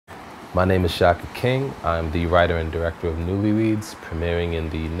My name is Shaka King. I'm the writer and director of Newlyweeds, premiering in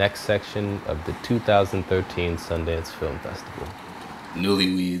the next section of the 2013 Sundance Film Festival.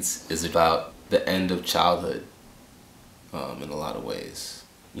 Newlyweeds is about the end of childhood in a lot of ways.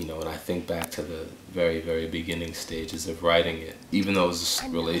 You know, when I think back to the very, very beginning stages of writing it, even though it was a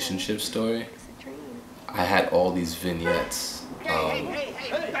relationship story, I had all these vignettes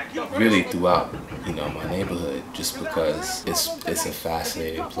really throughout, you know, my neighborhood, just because it's a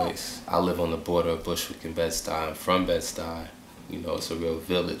fascinating place. I live on the border of Bushwick and Bed-Stuy. I'm from Bed-Stuy. You know, it's a real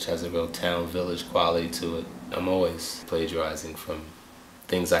village, has a real town village quality to it. I'm always plagiarizing from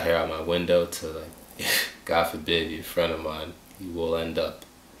things I hear out my window to, like, God forbid, you're a friend of mine, you will end up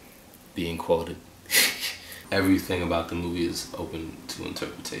being quoted. Everything about the movie is open to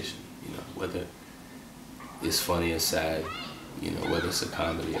interpretation, you know, whether it's funny or sad, you know, whether it's a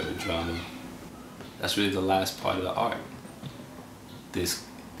comedy or a drama. That's really the last part of the art. There's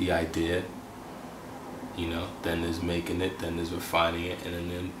the idea, you know, then there's making it, then there's refining it, and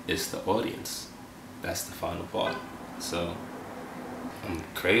then it's the audience. That's the final part. So I'm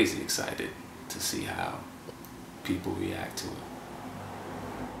crazy excited to see how people react to it.